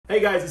Hey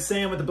guys, it's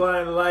Sam with The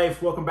Blind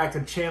Life. Welcome back to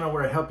the channel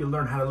where I help you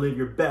learn how to live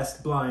your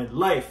best blind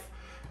life.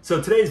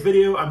 So today's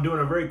video, I'm doing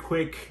a very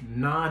quick,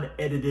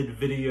 non-edited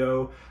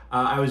video.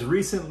 I was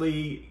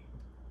recently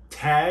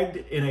tagged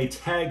in a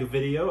tag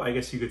video, I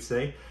guess you could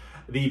say,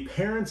 the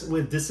Parents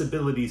with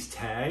Disabilities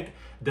tag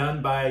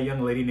done by a young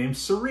lady named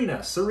Sirena.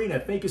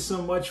 Sirena, thank you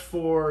so much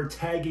for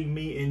tagging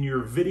me in your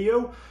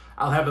video.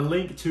 I'll have a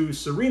link to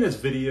Serena's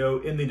video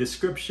in the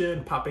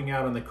description, popping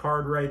out on the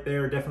card right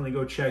there. Definitely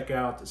go check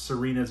out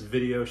Serena's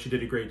video. She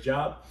did a great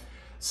job.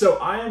 So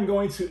I am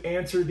going to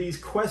answer these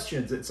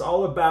questions. It's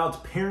all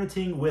about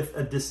parenting with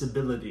a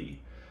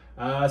disability.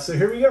 So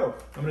here we go.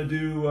 I'm going to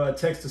do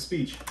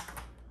text-to-speech.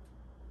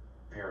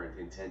 Parent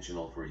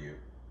intentional for you.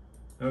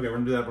 Okay, we're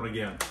going to do that one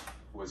again.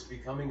 Was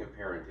becoming a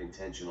parent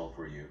intentional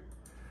for you?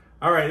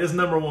 All right, this is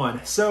number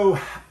one. So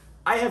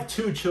I have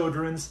two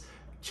children's,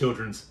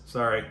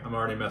 sorry, I'm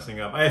already messing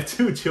up. I have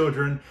two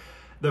children.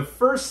 The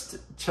first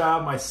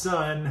child, my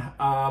son,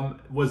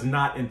 was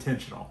not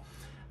intentional.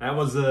 That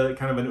was a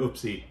kind of an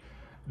oopsie.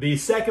 The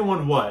second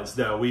one was,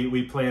 though.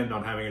 We planned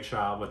on having a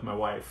child with my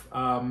wife.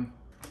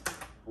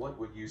 What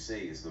would you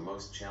say is the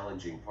most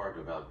challenging part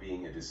about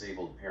being a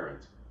disabled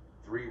parent?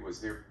 3,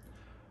 was there...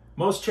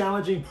 Most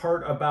challenging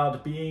part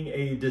about being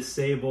a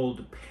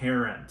disabled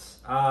parent.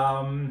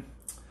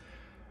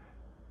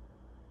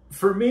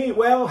 For me,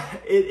 well,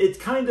 it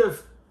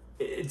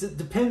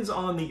depends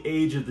on the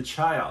age of the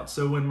child.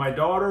 So when my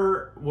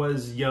daughter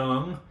was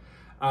young,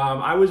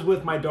 I was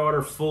with my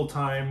daughter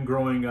full-time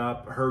growing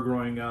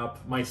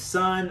up. My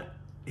son,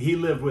 he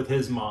lived with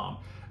his mom.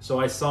 So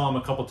I saw him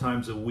a couple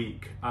times a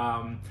week.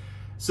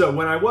 So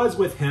when I was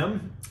with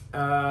him,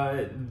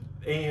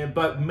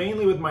 but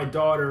mainly with my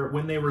daughter,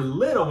 when they were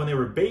little, when they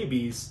were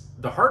babies,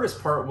 the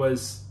hardest part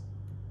was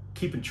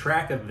keeping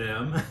track of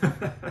them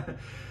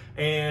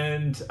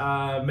and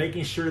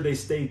making sure they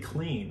stayed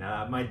clean.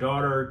 My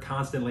daughter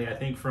constantly, I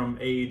think from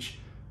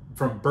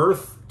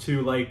birth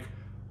to like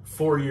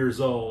 4 years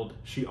old,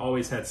 she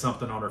always had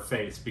something on her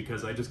face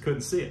because I just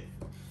couldn't see it.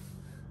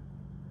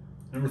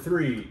 Number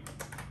 3.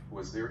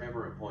 Was there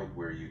ever a point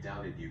where you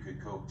doubted you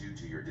could cope due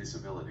to your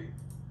disability?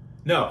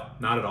 No,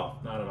 not at all,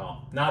 not at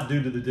all. Not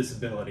due to the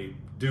disability,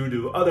 due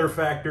to other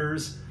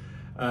factors.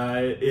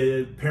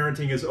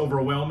 Parenting is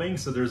overwhelming,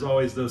 so there's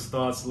always those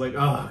thoughts like,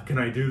 oh, can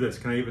I do this?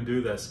 Can I even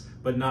do this?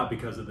 But not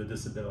because of the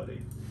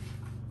disability.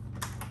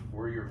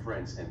 Were your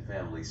friends and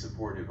family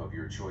supportive of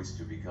your choice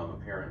to become a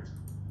parent?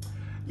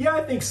 Yeah,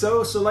 I think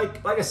so. So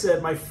like I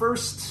said, my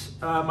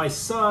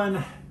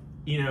son,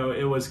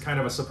 it was kind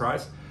of a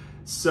surprise.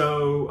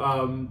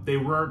 So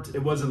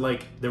it wasn't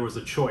like there was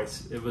a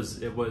choice. It was,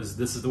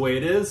 this is the way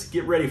it is,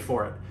 get ready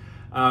for it.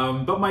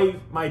 But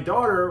my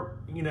daughter,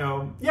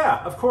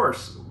 yeah, of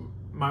course.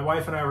 My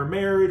wife and I were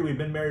married. We've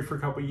been married for a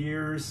couple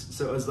years.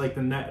 So it was like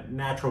the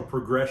natural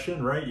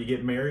progression, right? You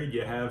get married,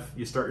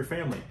 you start your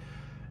family.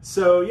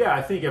 So yeah,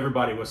 I think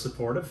everybody was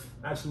supportive.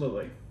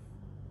 Absolutely.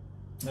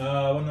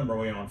 What number are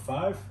we on?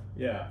 5?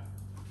 Yeah.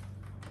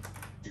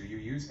 Do you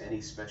use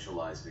any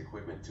specialized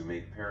equipment to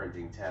make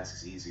parenting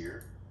tasks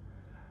easier?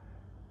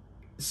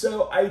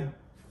 So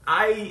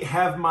I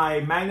have my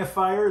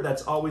magnifier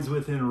that's always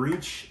within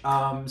reach.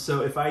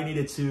 So if I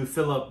needed to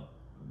fill up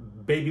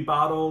baby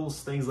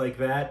bottles, things like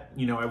that,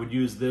 I would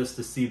use this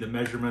to see the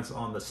measurements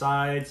on the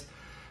sides.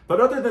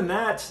 But other than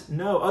that,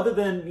 no, other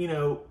than,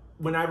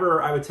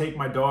 whenever I would take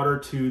my daughter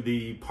to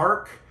the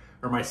park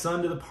or my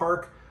son to the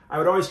park, I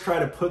would always try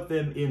to put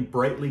them in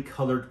brightly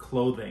colored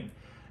clothing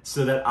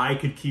so that I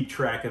could keep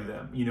track of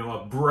them.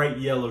 A bright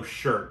yellow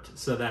shirt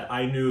so that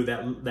I knew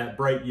that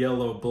bright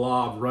yellow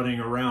blob running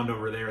around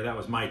over there, that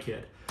was my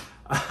kid.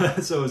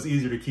 So it was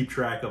easier to keep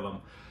track of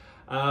them.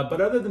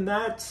 But other than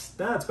that,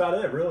 that's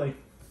about it, really.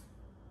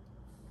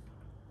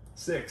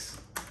 6.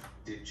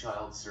 Did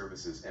child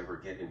services ever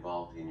get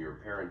involved in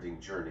your parenting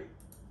journey?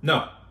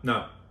 No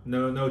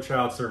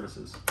child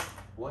services.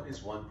 What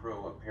is one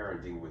pro of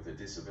parenting with a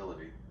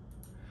disability?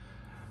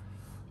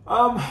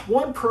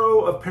 One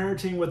pro of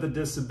parenting with a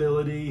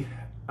disability,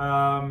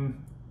 I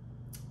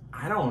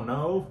don't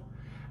know.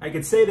 I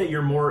could say that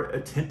you're more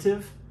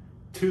attentive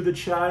to the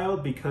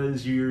child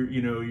because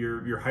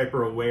you're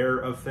hyper aware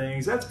of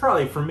things. That's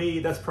probably, for me,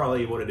 that's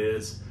probably what it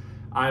is.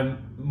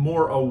 I'm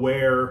more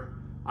aware,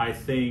 I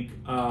think,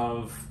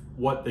 of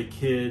what the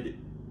kid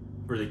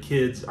or the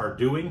kids are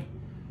doing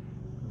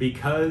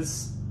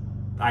because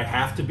I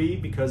have to be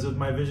because of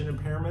my vision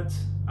impairment.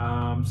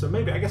 So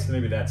maybe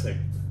that's like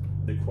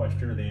the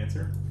question or the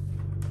answer.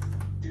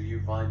 Do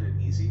you find it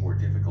easy or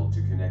difficult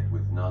to connect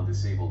with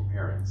non-disabled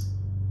parents?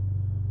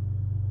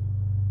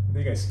 I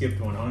think I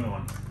skipped one. Hang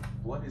on.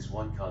 What is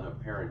one con of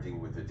parenting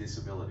with a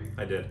disability?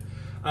 I did.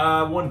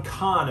 One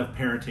con of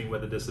parenting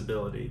with a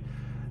disability.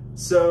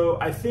 So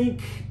I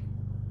think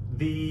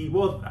I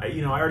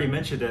already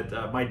mentioned it.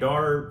 My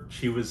daughter,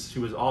 she was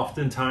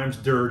oftentimes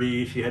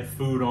dirty. She had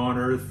food on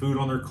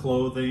her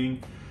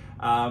clothing.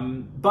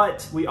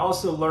 But we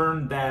also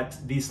learned that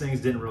these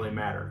things didn't really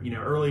matter.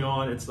 Early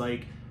on, it's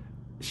like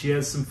She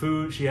has some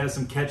food, she has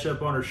some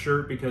ketchup on her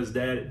shirt because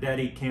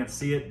daddy can't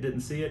see it,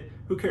 didn't see it.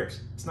 Who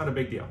cares? It's not a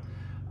big deal.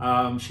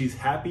 She's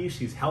happy,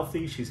 she's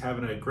healthy, she's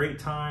having a great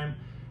time.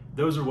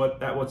 That's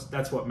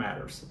what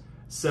matters.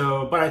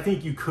 So, but I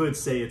think you could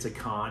say it's a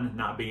con,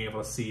 not being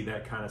able to see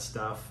that kind of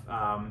stuff.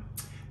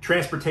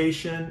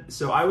 Transportation.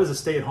 So I was a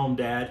stay-at-home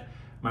dad.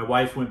 My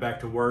wife went back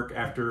to work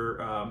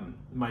after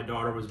my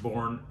daughter was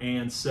born,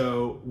 and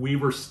so we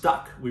were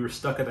stuck. We were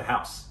stuck at the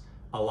house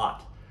a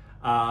lot.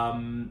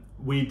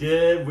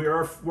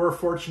 We're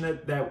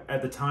fortunate that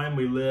at the time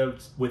we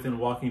lived within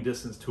walking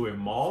distance to a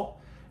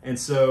mall. And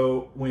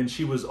so when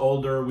she was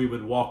older, we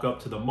would walk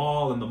up to the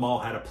mall, and the mall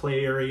had a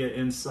play area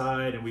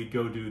inside, and we'd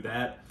go do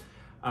that.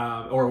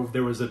 Or if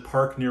there was a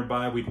park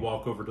nearby, we'd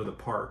walk over to the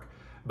park.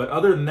 But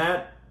other than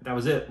that, that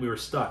was it. We were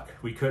stuck.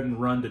 We couldn't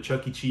run to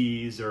Chuck E.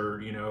 Cheese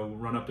or, you know,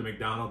 run up to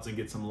McDonald's and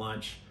get some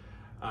lunch,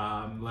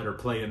 let her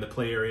play in the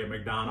play area at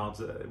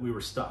McDonald's. We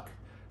were stuck.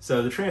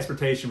 So the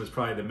transportation was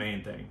probably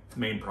the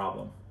main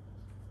problem.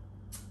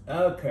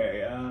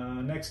 Okay,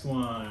 next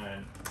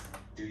one.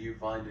 Do you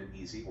find it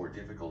easy or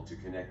difficult to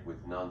connect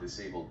with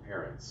non-disabled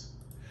parents?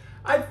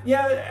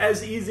 Yeah,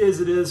 as easy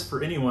as it is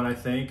for anyone, I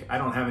think. I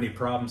don't have any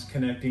problems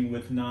connecting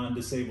with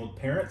non-disabled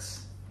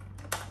parents.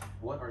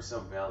 What are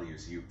some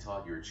values you've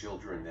taught your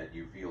children that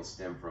you feel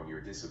stem from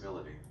your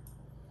disability?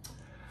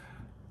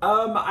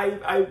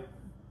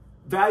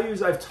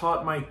 Values I've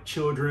taught my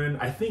children,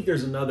 I think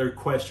there's another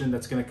question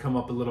that's going to come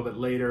up a little bit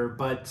later,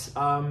 but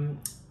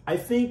I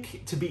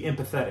think to be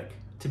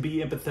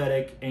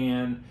empathetic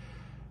and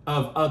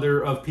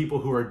of people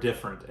who are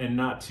different, and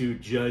not to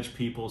judge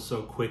people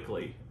so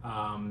quickly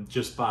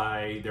just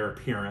by their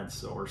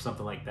appearance or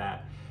something like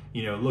that.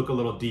 You know, look a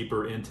little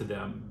deeper into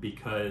them,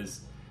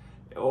 because,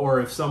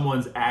 or if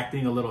someone's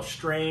acting a little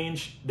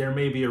strange, there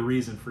may be a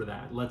reason for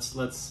that.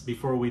 Let's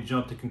before we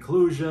jump to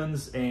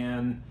conclusions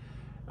and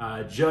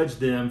judge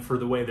them for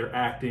the way they're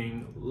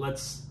acting,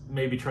 let's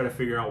maybe try to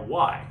figure out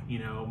why. You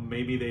know,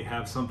 maybe they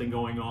have something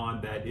going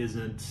on that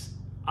isn't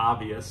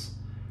obvious,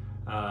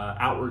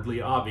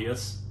 outwardly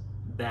obvious,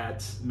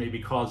 that may be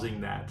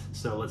causing that.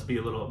 So let's be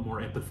a little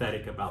more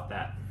empathetic about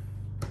that.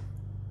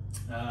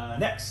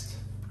 Next.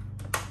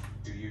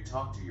 Do you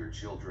talk to your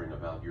children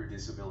about your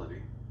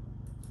disability?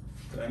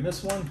 Did I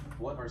miss one?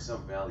 What are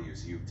some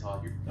values you've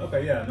taught your...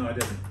 Okay, yeah, no, I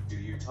didn't. Do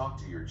you talk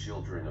to your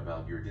children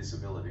about your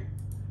disability?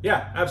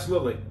 Yeah,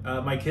 absolutely.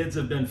 My kids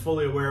have been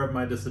fully aware of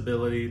my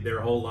disability their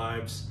whole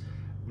lives.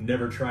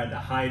 Never tried to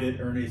hide it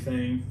or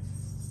anything.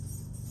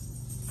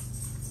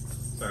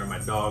 Sorry, my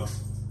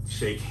dog's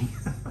shaking.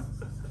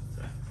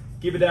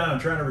 Keep it down, I'm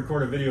trying to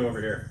record a video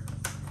over here.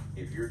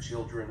 If your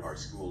children are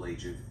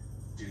school-aged,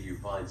 do you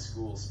find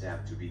school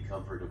staff to be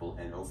comfortable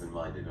and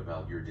open-minded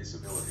about your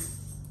disability?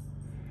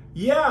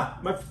 Yeah,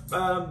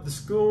 the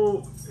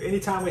school,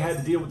 anytime we had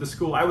to deal with the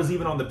school, I was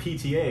even on the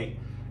PTA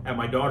at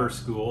my daughter's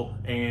school,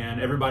 and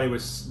everybody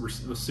was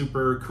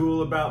super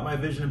cool about my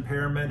vision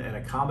impairment and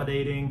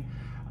accommodating.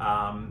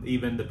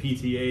 Even the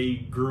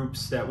PTA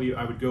groups that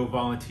I would go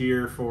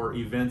volunteer for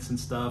events and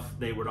stuff,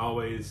 they would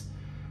always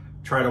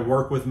try to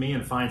work with me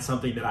and find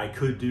something that I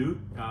could do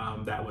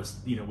that was,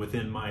 you know,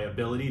 within my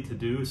ability to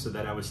do, so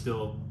that I was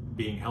still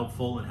being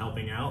helpful and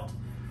helping out.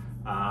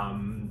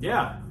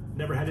 Yeah,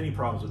 never had any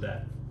problems with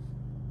that.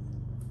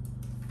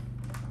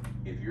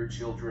 If your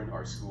children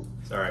are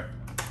Sorry.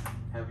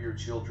 Have your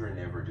children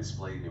ever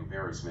displayed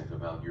embarrassment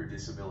about your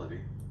disability?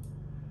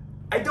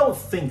 I don't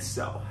think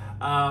so.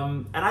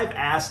 And I've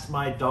asked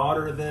my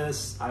daughter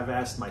this, I've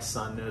asked my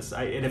son this,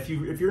 and if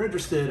you're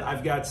interested,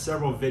 I've got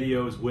several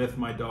videos with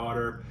my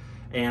daughter,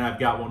 and I've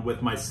got one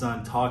with my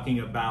son talking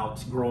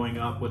about growing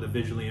up with a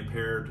visually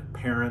impaired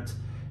parent.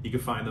 You can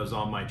find those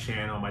on my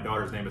channel. My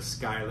daughter's name is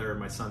Skylar,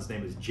 my son's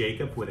name is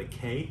Jacob with a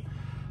K.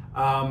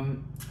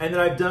 And then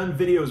I've done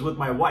videos with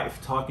my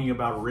wife talking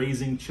about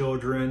raising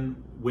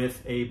children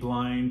with a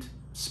blind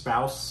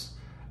spouse,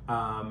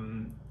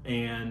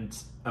 and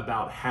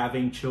about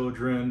having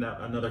children.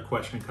 Another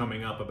question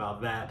coming up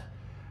about that.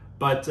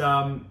 But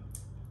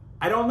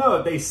I don't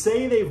know. They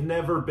say they've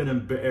never been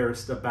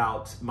embarrassed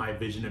about my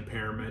vision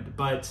impairment,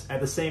 but at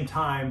the same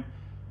time,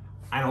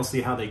 I don't see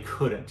how they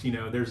couldn't. You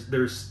know,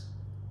 there's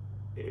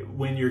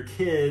when you're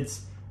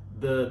kids,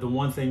 the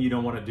one thing you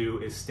don't want to do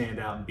is stand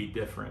out and be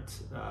different.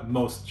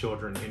 Most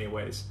children,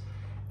 anyways.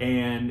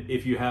 And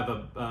if you have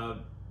a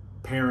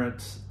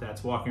parent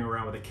that's walking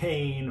around with a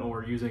cane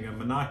or using a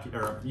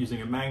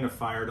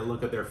magnifier to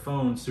look at their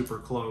phone super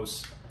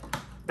close,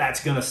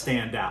 that's gonna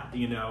stand out.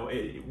 You know,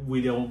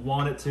 we don't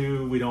want it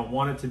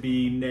to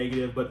be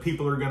negative, but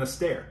people are gonna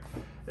stare.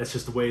 That's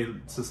just the way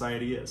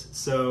society is.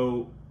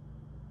 So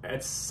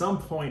at some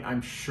point,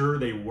 I'm sure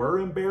they were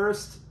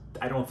embarrassed.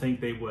 I don't think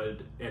they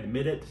would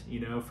admit it, you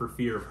know, for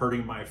fear of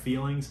hurting my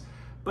feelings,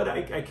 but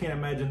I can't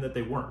imagine that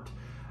they weren't.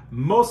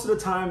 Most of the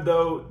time,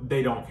 though,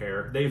 they don't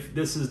care.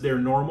 This is their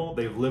normal.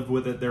 They've lived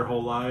with it their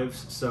whole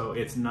lives, so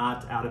it's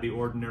not out of the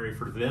ordinary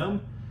for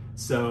them.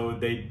 So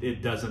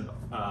it doesn't.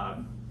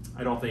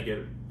 I don't think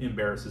it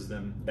embarrasses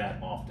them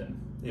that often,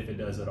 if it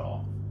does at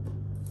all.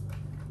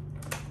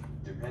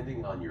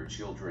 Depending on your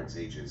children's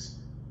ages,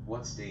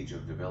 what stage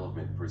of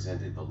development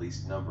presented the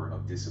least number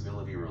of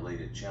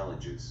disability-related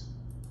challenges?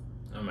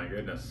 Oh my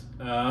goodness.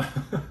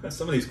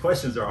 Some of these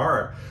questions are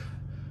hard.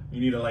 You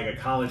need like a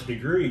college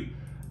degree.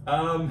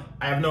 I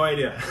have no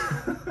idea.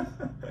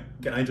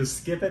 Can I just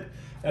skip it?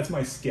 That's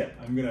my skip.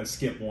 I'm gonna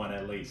skip one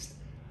at least.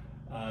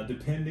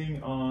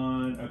 Depending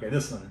on, okay,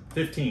 this one,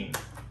 15.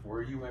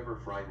 Were you ever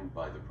frightened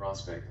by the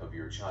prospect of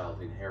your child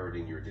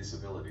inheriting your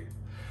disability?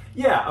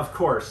 Yeah, of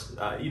course.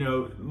 You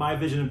know, my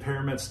vision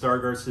impairment,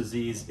 Stargardt's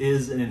disease,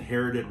 is an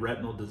inherited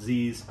retinal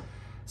disease.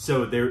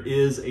 So there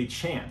is a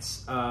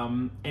chance.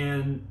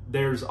 And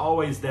there's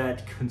always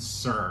that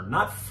concern.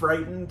 Not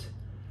frightened.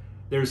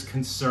 There's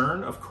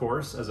concern, of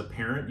course, as a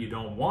parent. You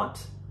don't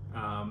want,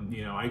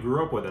 you know, I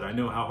grew up with it. I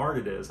know how hard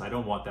it is. I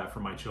don't want that for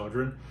my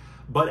children.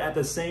 But at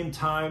the same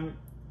time,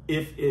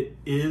 if it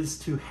is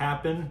to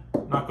happen,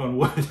 knock on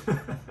wood,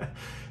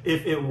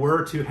 if it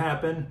were to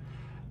happen,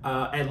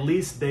 at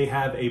least they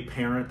have a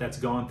parent that's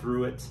gone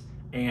through it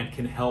and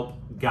can help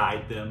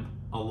guide them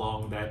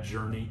along that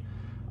journey.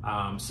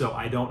 So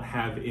I don't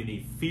have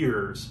any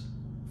fears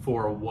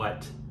for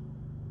what,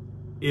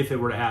 if it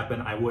were to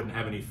happen, I wouldn't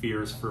have any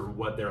fears for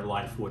what their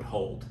life would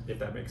hold, if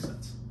that makes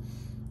sense.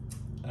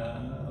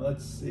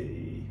 Let's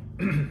see.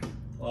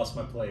 Lost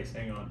my place.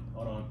 Hang on.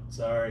 Hold on.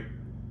 Sorry.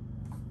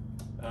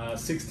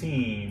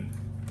 16.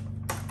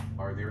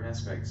 Are there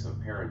aspects of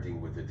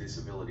parenting with a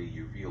disability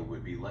you feel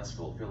would be less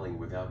fulfilling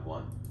without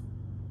one?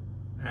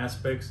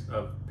 Aspects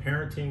of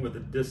parenting with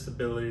a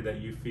disability that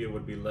you feel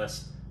would be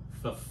less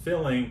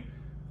fulfilling.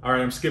 All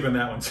right, I'm skipping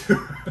that one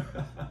too.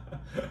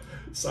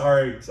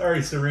 Sorry,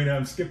 Sirena,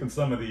 I'm skipping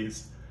some of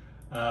these.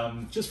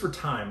 Just for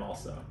time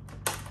also.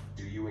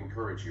 Do you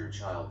encourage your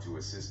child to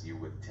assist you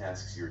with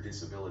tasks your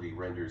disability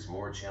renders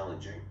more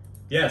challenging?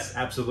 Yes,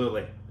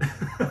 absolutely.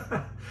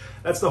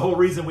 That's the whole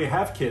reason we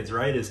have kids,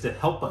 right? Is to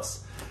help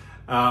us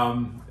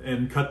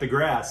and cut the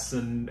grass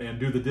and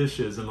do the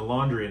dishes and the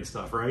laundry and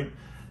stuff, right?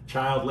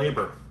 Child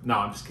labor. No,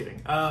 I'm just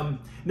kidding.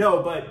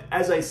 No, but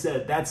as I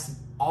said, that's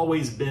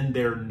always been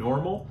their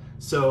normal.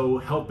 So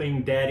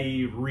helping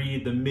daddy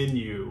read the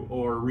menu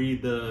or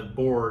read the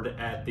board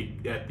at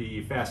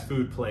the fast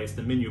food place,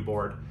 the menu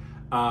board,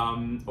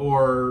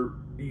 or,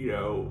 you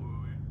know,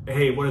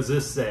 hey, what does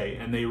this say?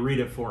 And they read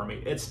it for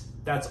me.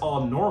 That's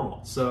all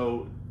normal.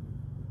 So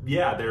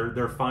yeah,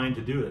 they're fine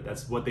to do it.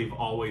 That's what they've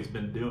always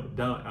been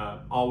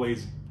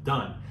always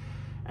done.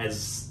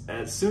 As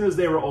soon as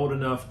they were old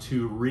enough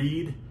to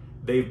read,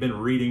 they've been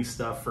reading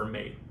stuff for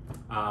me.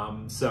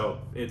 So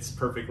it's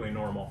perfectly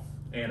normal.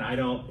 And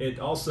it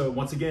also,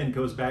 once again,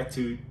 goes back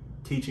to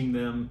teaching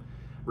them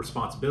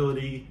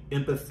responsibility,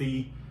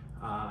 empathy,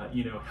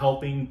 you know,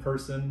 helping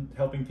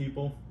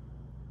people.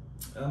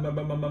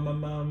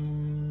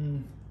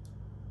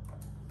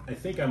 I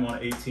think I'm on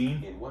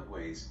 18. In what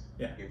ways,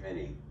 yeah, if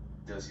any,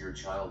 does your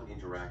child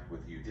interact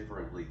with you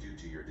differently due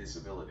to your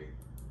disability?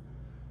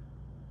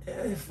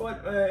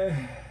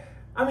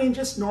 I mean,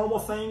 just normal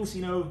things.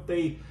 You know,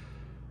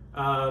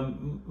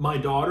 my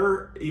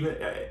daughter,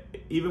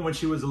 even when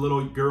she was a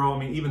little girl, I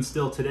mean, even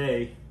still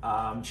today,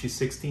 she's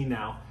 16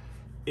 now.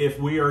 If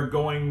we are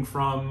going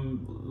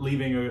from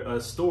leaving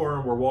a store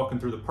and we're walking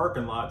through the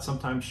parking lot,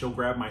 sometimes she'll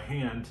grab my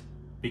hand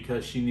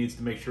because she needs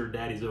to make sure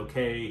daddy's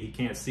okay. He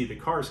can't see the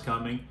cars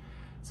coming,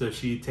 so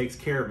she takes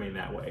care of me in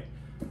that way.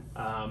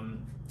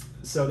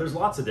 So there's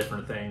lots of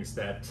different things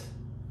that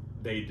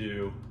they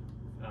do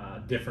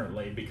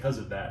differently because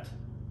of that.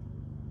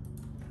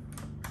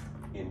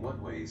 In what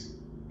ways,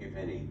 if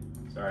any?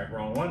 Sorry,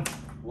 wrong one.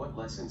 What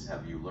lessons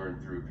have you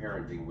learned through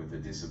parenting with a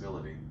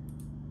disability?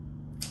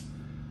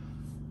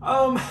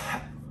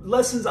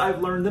 Lessons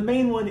I've learned, the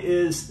main one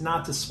is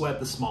not to sweat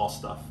the small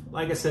stuff.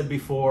 Like I said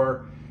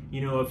before,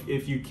 you know,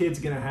 if your kid's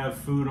gonna have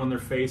food on their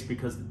face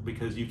because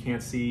you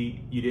can't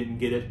see, you didn't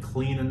get it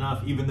clean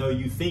enough, even though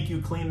you think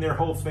you cleaned their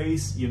whole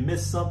face, you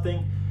missed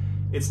something,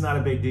 it's not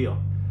a big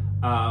deal.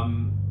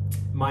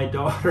 My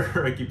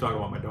daughter, I keep talking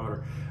about my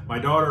daughter. My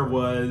daughter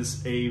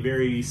was a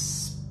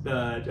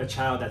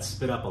child that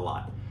spit up a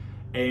lot.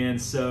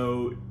 And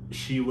so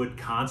she would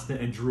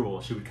and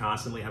drool. She would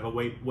constantly have a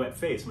wet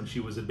face when she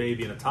was a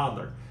baby and a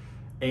toddler.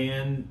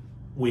 And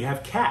we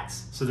have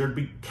cats, so there'd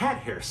be cat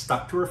hair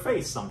stuck to her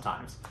face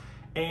sometimes.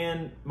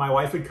 And my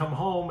wife would come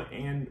home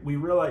and we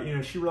realized, you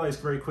know, she realized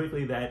very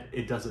quickly that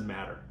it doesn't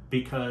matter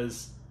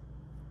because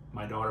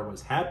my daughter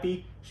was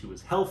happy, she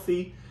was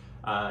healthy,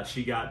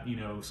 she got, you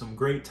know, some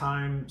great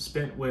time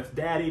spent with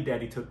daddy.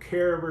 Daddy took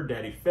care of her,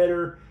 daddy fed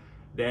her,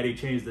 daddy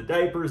changed the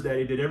diapers,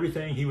 daddy did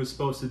everything he was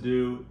supposed to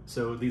do.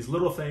 So these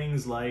little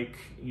things like,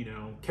 you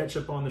know,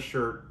 ketchup on the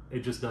shirt, it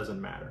just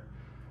doesn't matter.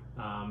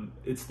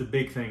 It's the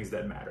big things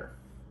that matter.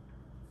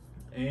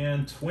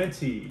 And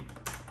 20.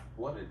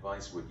 What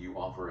advice would you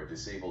offer a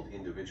disabled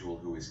individual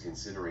who is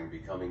considering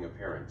becoming a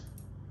parent?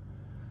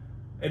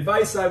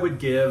 Advice I would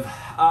give,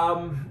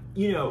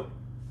 you know,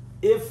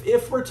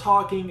 if we're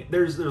talking,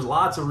 there's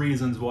lots of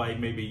reasons why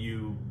maybe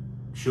you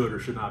should or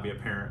should not be a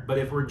parent. But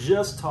if we're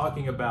just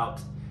talking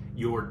about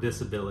your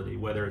disability,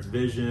 whether it's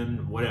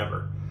vision,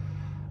 whatever,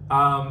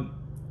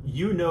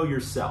 you know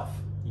yourself.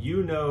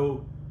 You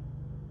know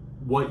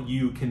what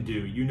you can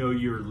do. You know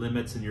your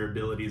limits and your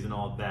abilities and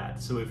all of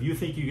that. So if you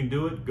think you can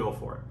do it, go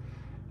for it.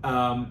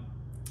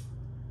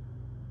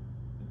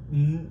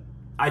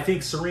 I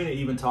think Sirena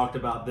even talked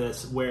about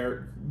this,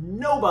 where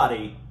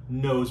nobody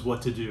knows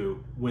what to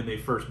do when they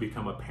first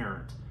become a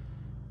parent.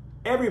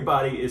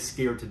 Everybody is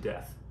scared to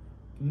death.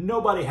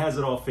 Nobody has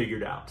it all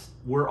figured out.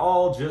 We're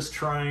all just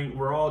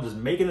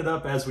making it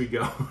up as we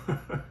go.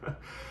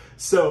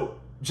 So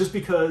just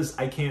because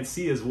I can't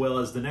see as well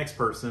as the next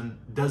person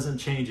doesn't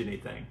change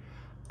anything.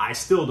 I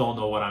still don't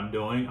know what I'm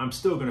doing. I'm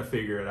still gonna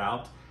figure it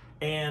out.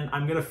 And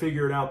I'm gonna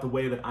figure it out the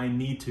way that I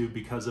need to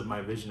because of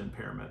my vision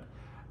impairment.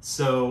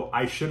 So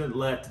I shouldn't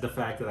let the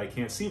fact that I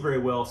can't see very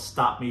well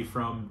stop me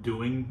from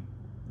doing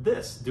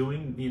this.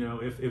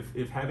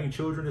 If having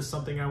children is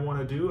something I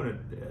wanna do,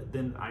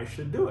 then I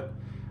should do it.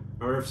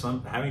 Or if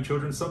having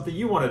children is something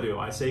you wanna do,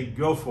 I say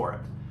go for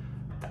it.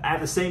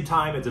 At the same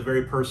time, it's a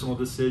very personal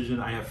decision.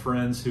 I have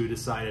friends who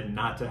decided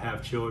not to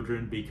have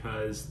children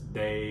because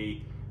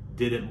they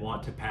didn't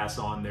want to pass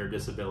on their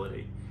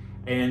disability.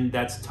 And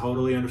that's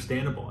totally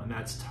understandable. And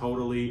that's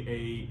totally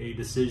a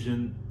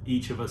decision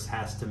each of us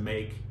has to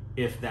make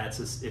if that's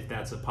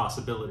a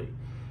possibility.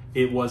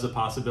 It was a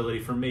possibility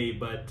for me,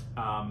 but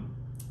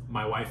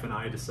my wife and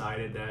I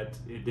decided that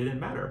it didn't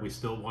matter. We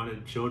still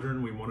wanted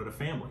children, we wanted a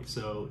family.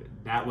 So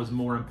that was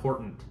more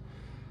important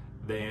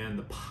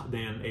than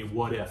a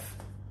what if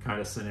kind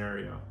of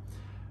scenario.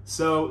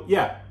 So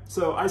yeah,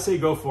 so I say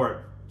go for it.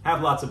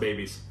 Have lots of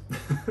babies.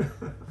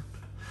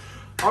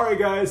 All right,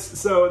 guys,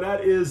 so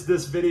that is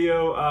this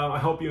video. I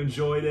hope you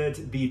enjoyed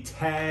it. The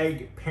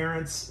tag,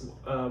 parents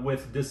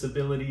with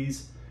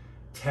disabilities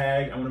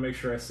tag, I wanna make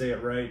sure I say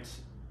it right.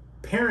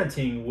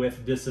 Parenting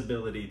with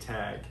disability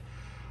tag.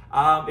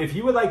 If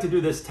you would like to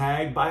do this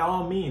tag, by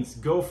all means,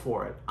 go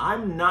for it.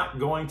 I'm not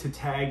going to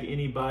tag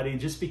anybody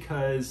just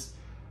because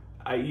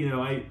I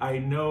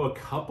know a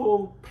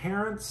couple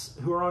parents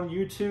who are on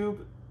YouTube,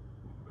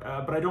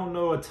 but I don't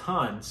know a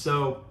ton.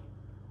 So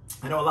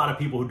I know a lot of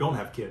people who don't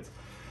have kids.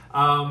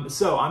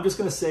 So I'm just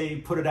gonna say,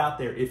 put it out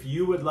there. If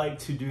you would like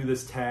to do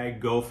this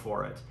tag, go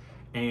for it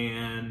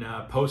and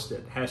post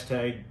it.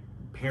 Hashtag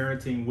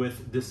parenting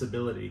with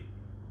disability.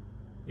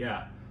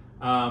 Yeah.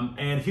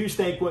 And huge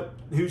thank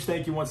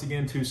you once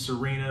again to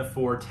Sirena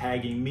for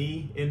tagging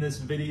me in this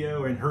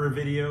video and her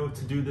video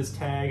to do this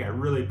tag. I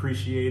really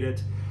appreciate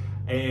it.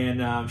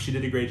 And she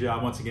did a great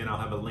job. Once again, I'll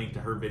have a link to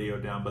her video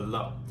down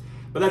below.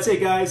 But that's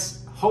it,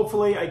 guys.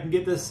 Hopefully I can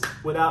get this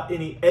without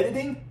any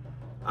editing.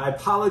 I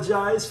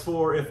apologize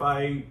for if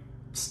I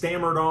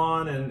stammered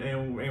on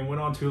and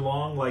went on too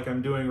long like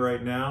I'm doing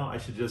right now. I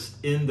should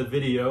just end the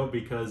video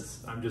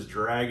because I'm just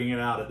dragging it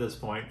out at this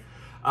point.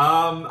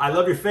 I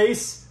love your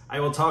face. I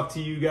will talk to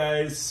you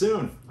guys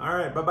soon. All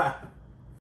right, bye-bye.